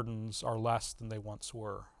the burdens are less than they once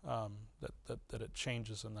were, that it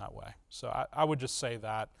changes in that way. So I would just say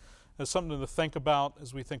that as something to think about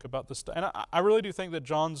as we think about this. And I really do think that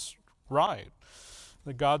John's right,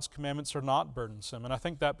 that God's commandments are not burdensome. And I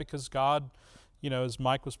think that because God, as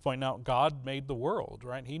Mike was pointing out, God made the world,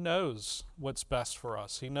 right? He knows what's best for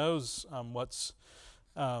us. He knows what's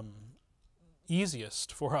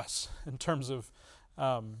easiest for us in terms of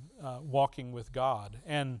walking with God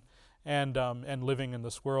and living in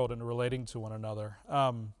this world and relating to one another.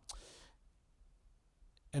 And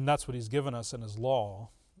that's what He's given us in His law.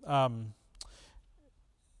 And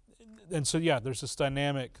so, there's this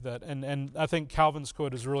dynamic that, and I think Calvin's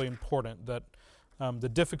quote is really important, that the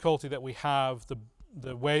difficulty that we have,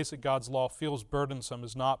 the ways that God's law feels burdensome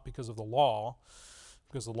is not because of the law,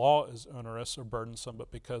 because the law is onerous or burdensome, but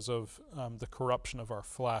because of the corruption of our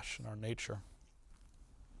flesh and our nature.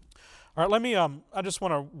 All right, let me, I just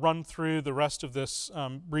want to run through the rest of this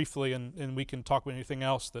briefly, and we can talk about anything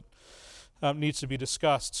else that needs to be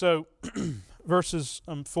discussed. So verses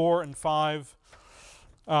 4 and 5,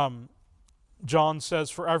 John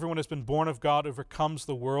says, "For everyone has been born of God overcomes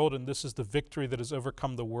the world, and this is the victory that has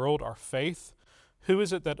overcome the world, our faith. Who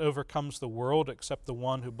is it that overcomes the world except the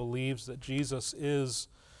one who believes that Jesus is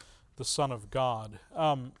the Son of God?"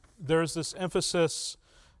 There's this emphasis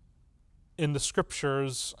in the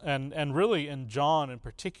Scriptures, and really in John in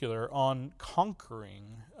particular, on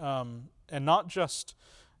conquering, and not just,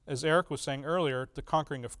 as Eric was saying earlier, the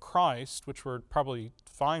conquering of Christ, which we're probably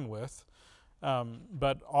fine with,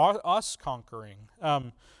 but us conquering.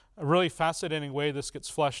 A really fascinating way this gets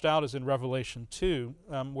fleshed out is in Revelation 2,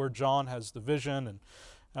 where John has the vision,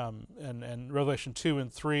 and Revelation 2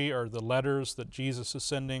 and 3 are the letters that Jesus is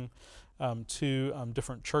sending to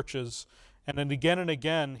different churches. And then again and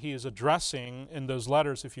again, he is addressing in those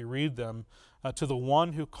letters, if you read them, to the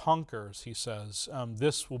one who conquers, he says,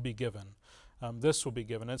 this will be given. This will be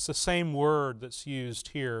given. It's the same word that's used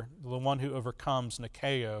here, the one who overcomes,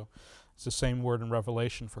 Nikeo. It's the same word in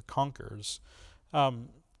Revelation for conquers.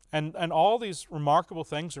 And all these remarkable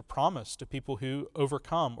things are promised to people who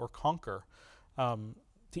overcome or conquer. To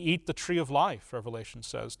eat the tree of life, Revelation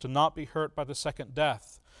says, to not be hurt by the second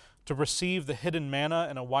death, to receive the hidden manna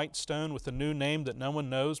in a white stone with a new name that no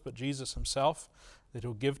one knows but Jesus Himself, that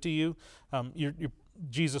He'll give to you.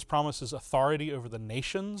 Jesus promises authority over the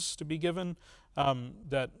nations to be given,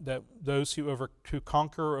 that those who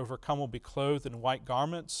conquer or overcome will be clothed in white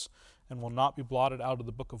garments and will not be blotted out of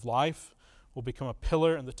the book of life, will become a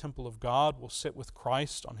pillar in the temple of God, will sit with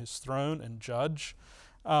Christ on His throne and judge.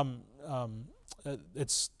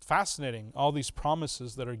 It's fascinating, all these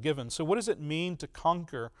promises that are given. So what does it mean to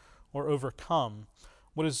conquer or overcome?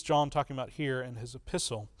 What is John talking about here in his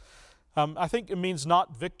epistle? I think it means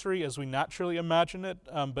not victory as we naturally imagine it,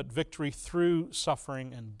 but victory through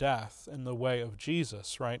suffering and death in the way of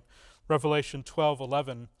Jesus, right? Revelation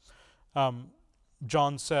 12:11,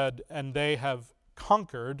 John said, "And they have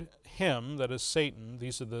conquered him, that is Satan,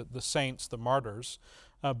 these are the saints, the martyrs,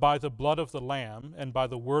 by the blood of the Lamb and by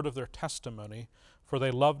the word of their testimony, for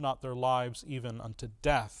they love not their lives even unto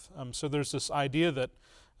death. So there's this idea that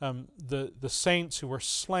the saints who were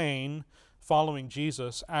slain following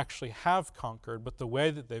Jesus actually have conquered, but the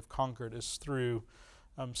way that they've conquered is through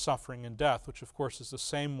suffering and death, which of course is the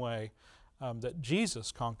same way that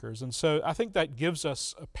Jesus conquers. And so I think that gives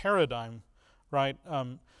us a paradigm, right?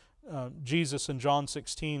 Jesus in John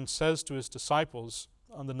 16 says to his disciples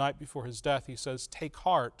on the night before his death, he says, "Take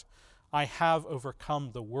heart, I have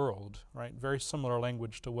overcome the world," right? Very similar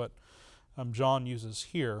language to what John uses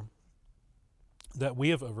here, that we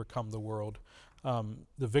have overcome the world.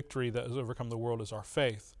 The victory that has overcome the world is our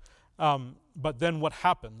faith. But then what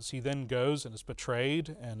happens? He then goes and is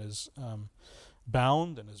betrayed and is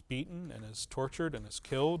bound and is beaten and is tortured and is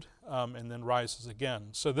killed and then rises again.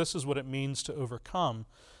 So this is what it means to overcome,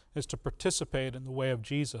 is to participate in the way of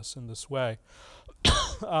Jesus in this way.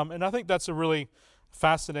 And I think that's a really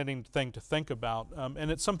fascinating thing to think about.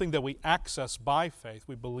 And it's something that we access by faith.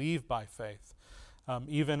 We believe by faith.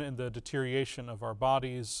 Even in the deterioration of our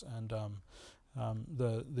bodies and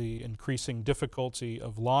the increasing difficulty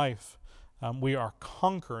of life, we are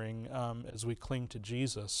conquering as we cling to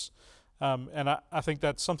Jesus. And I think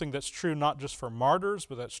that's something that's true not just for martyrs,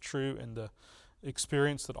 but that's true in the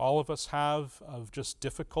experience that all of us have of just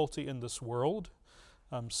difficulty in this world,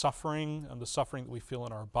 suffering, and the suffering that we feel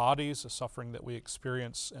in our bodies, the suffering that we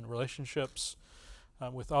experience in relationships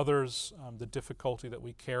with others, the difficulty that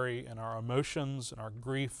we carry in our emotions and our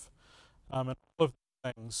grief, and all of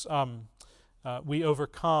these things. We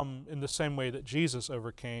overcome in the same way that Jesus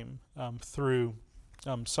overcame through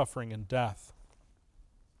suffering and death.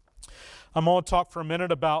 I'm going to talk for a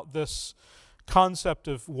minute about this concept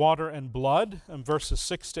of water and blood. Verses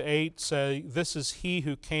 6 to 8 say, "This is he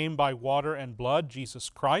who came by water and blood, Jesus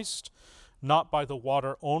Christ, not by the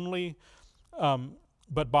water only,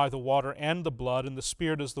 but by the water and the blood. And the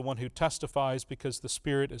Spirit is the one who testifies, because the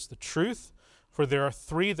Spirit is the truth. For there are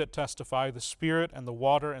three that testify, the Spirit and the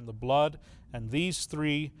water and the blood, and these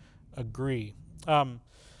three agree."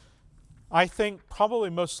 I think probably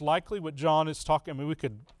most likely what John is talking, we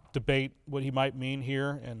could debate what he might mean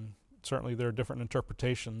here, and certainly there are different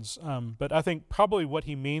interpretations. But I think probably what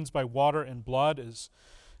he means by water and blood is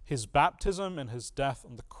his baptism and his death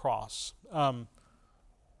on the cross.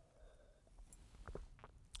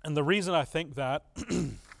 And the reason I think that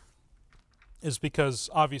is because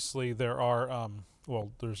obviously there are,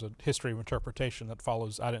 there's a history of interpretation that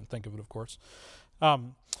follows. I didn't think of it, of course.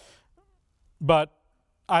 But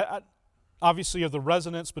I obviously you have the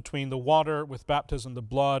resonance between the water with baptism, the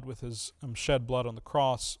blood with his shed blood on the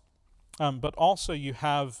cross. But also you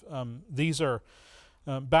have, these are,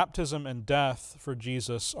 baptism and death for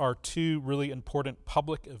Jesus are two really important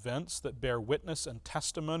public events that bear witness and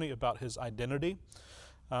testimony about his identity.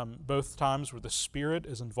 Both times where the Spirit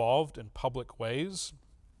is involved in public ways.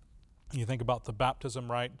 You think about the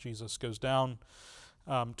baptism, right? Jesus goes down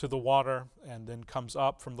to the water and then comes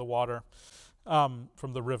up from the water,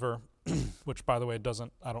 from the river, which, by the way,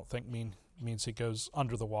 I don't think means he goes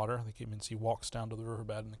under the water. I think it means he walks down to the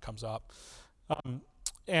riverbed and comes up.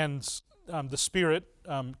 The Spirit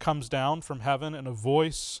comes down from heaven, and a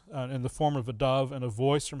voice in the form of a dove, and a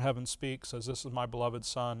voice from heaven speaks, says, "This is my beloved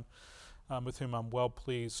Son, with whom I'm well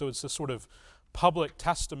pleased." So it's this sort of public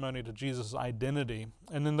testimony to Jesus' identity.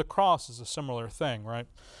 And then the cross is a similar thing, right?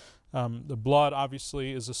 The blood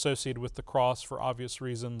obviously is associated with the cross for obvious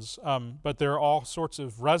reasons, but there are all sorts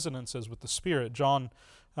of resonances with the Spirit. John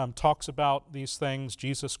talks about these things.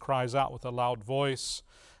 Jesus cries out with a loud voice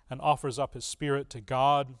and offers up his Spirit to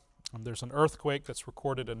God. There's an earthquake that's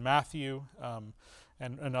recorded in Matthew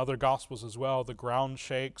and other Gospels as well. The ground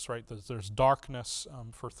shakes, right? There's darkness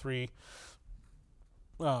for 3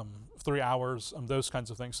 hours, those kinds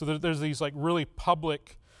of things. So there's these like really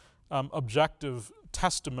public, objective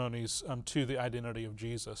testimonies to the identity of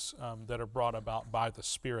Jesus that are brought about by the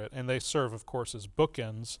Spirit. And they serve, of course, as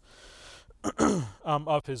bookends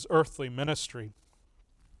of his earthly ministry.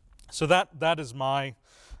 So that is my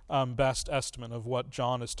best estimate of what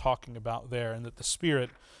John is talking about there, and that the Spirit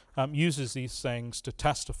uses these things to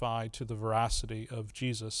testify to the veracity of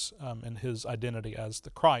Jesus and his identity as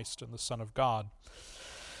the Christ and the Son of God.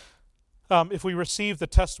 If we receive the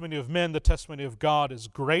testimony of men, the testimony of God is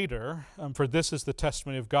greater, for this is the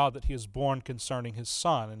testimony of God that he is born concerning his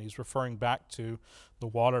Son. And he's referring back to the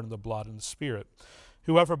water and the blood and the Spirit.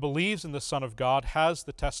 Whoever believes in the Son of God has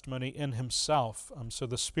the testimony in himself. So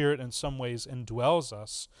the Spirit in some ways indwells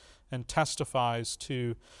us and testifies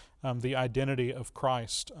to the identity of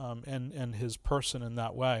Christ and his person in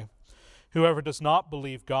that way. Whoever does not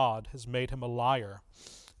believe God has made him a liar,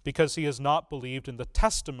 because he has not believed in the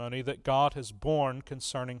testimony that God has borne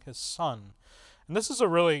concerning his Son. And this is a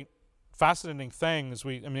really fascinating thing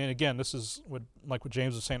again, this is like what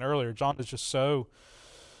James was saying earlier. John is just so,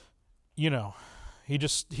 he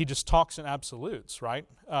just talks in absolutes, right?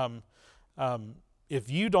 If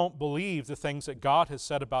you don't believe the things that God has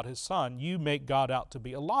said about his Son, you make God out to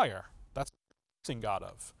be a liar. That's what you're accusing God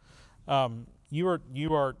of.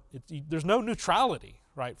 There's no neutrality,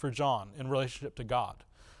 right, for John in relationship to God.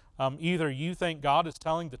 Either you think God is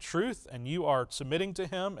telling the truth and you are submitting to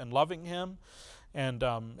him and loving him and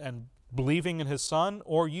believing in his Son,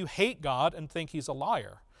 or you hate God and think he's a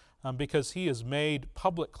liar because he has made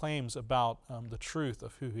public claims about the truth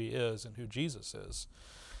of who he is and who Jesus is.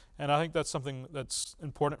 And I think that's something that's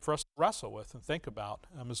important for us to wrestle with and think about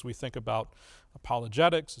as we think about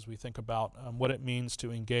apologetics, as we think about what it means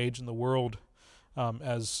to engage in the world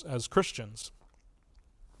as Christians.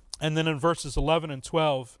 And then in verses 11 and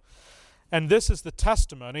 12, and this is the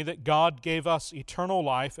testimony that God gave us eternal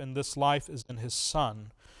life, and this life is in his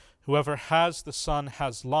Son. Whoever has the Son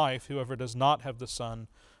has life. Whoever does not have the Son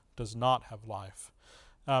does not have life.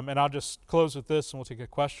 And I'll just close with this, and we'll take a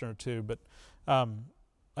question or two. But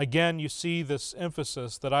again, you see this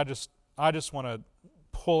emphasis that I just want to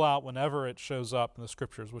pull out whenever it shows up in the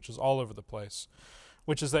Scriptures, which is all over the place,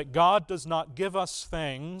 which is that God does not give us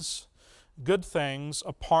good things,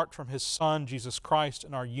 apart from his Son, Jesus Christ,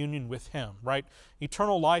 and our union with him, right?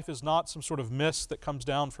 Eternal life is not some sort of mist that comes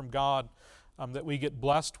down from God that we get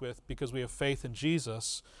blessed with because we have faith in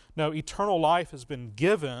Jesus. No, eternal life has been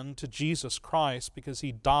given to Jesus Christ because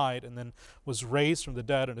he died and then was raised from the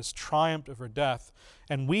dead and has triumphed over death.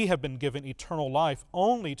 And we have been given eternal life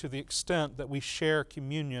only to the extent that we share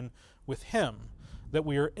communion with him, that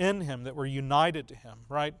we are in him, that we're united to him,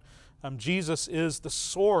 right? Jesus is the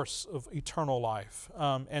source of eternal life.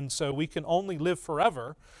 And so we can only live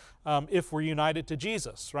forever if we're united to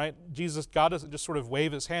Jesus, right? God doesn't just sort of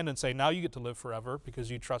wave his hand and say, now you get to live forever because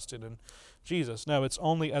you trusted in Jesus. No, it's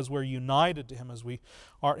only as we're united to him, as we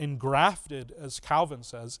are engrafted, as Calvin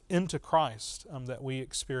says, into Christ, that we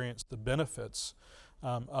experience the benefits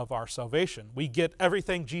of our salvation. We get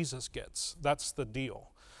everything Jesus gets. That's the deal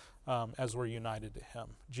as we're united to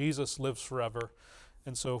him. Jesus lives forever.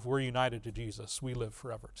 And so if we're united to Jesus, we live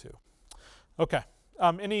forever too. Okay.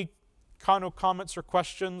 Any kind of comments or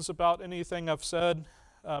questions about anything I've said?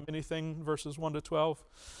 Anything verses 1 to 12?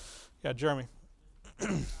 Yeah, Jeremy.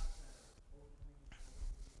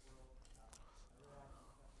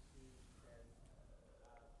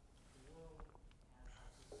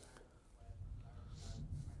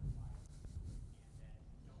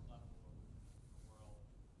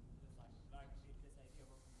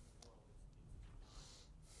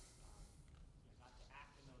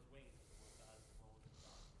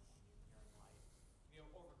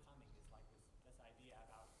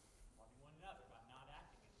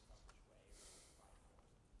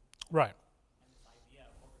 Right. And this idea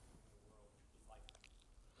of overcoming the world is like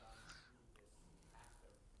done through this act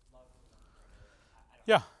of love for one another.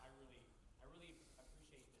 Yeah. I really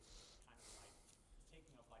appreciate this kind of like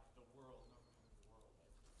taking of like the world and overcoming the world.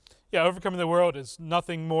 Yeah, overcoming the world is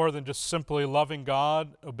nothing more than just simply loving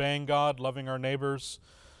God, obeying God, loving our neighbors,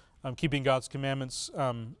 keeping God's commandments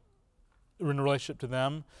in relationship to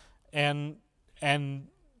them, and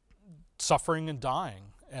suffering and dying,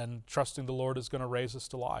 and trusting the Lord is going to raise us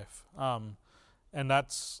to life. And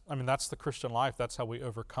that's the Christian life. That's how we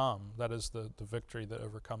overcome. That is the victory that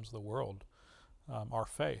overcomes the world, our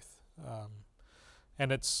faith. And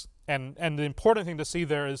the important thing to see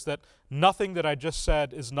there is that nothing that I just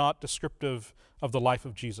said is not descriptive of the life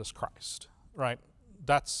of Jesus Christ, right?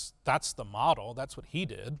 That's the model. That's what he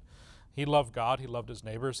did. He loved God. He loved his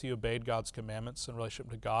neighbors. He obeyed God's commandments in relationship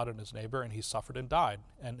to God and his neighbor, and he suffered and died,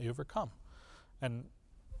 and he overcome. And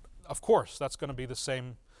of course, that's going to be the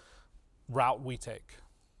same route we take,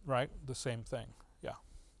 right? The same thing. Yeah.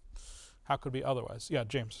 How could it be otherwise? Yeah,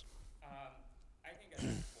 James. I think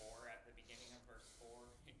verse 4, at the beginning of verse 4,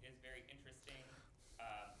 is very interesting.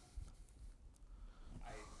 I'd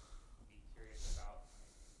be curious about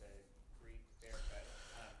the Greek there, but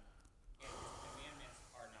and his commandments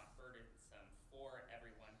are not burdensome for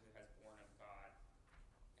everyone who has been born of God,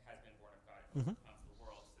 and overcomes the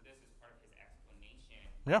world. So this is part of his explanation.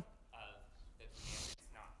 Yeah.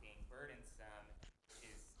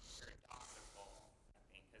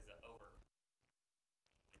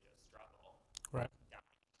 Right.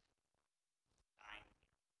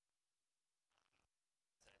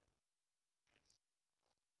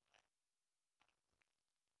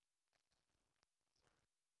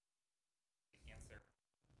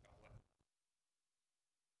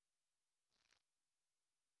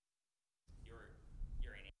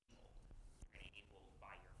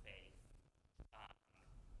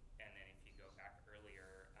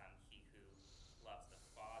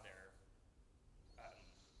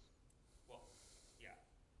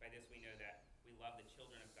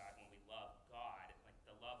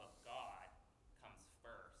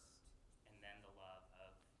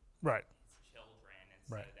 Right. children, and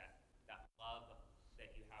Right. so that love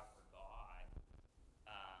that you have for God,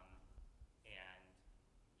 and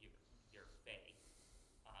your faith,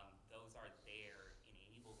 those are there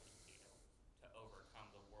enabling you to overcome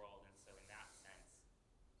the world. And so in that sense,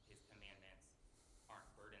 his commandments aren't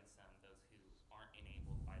burdensome. Those who aren't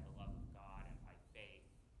enabled by the love of God and by faith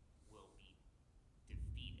will be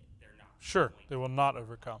defeated. They're not Sure, going they will to not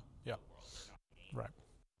overcome. Yeah, the world. They're not enabled. right.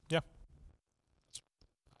 Yeah.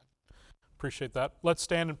 Appreciate that. Let's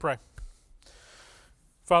stand and pray.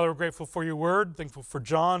 Father, we're grateful for your word, thankful for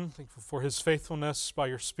John, thankful for his faithfulness by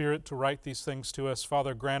your Spirit to write these things to us.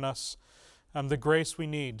 Father, grant us the grace we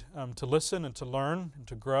need to listen and to learn and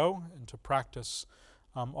to grow and to practice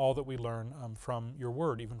all that we learn from your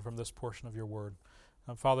word, even from this portion of your word.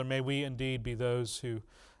 Father, may we indeed be those who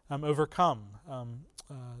overcome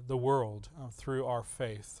the world through our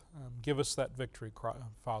faith. Give us that victory,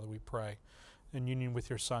 Father, we pray, in union with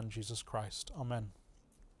your Son, Jesus Christ. Amen.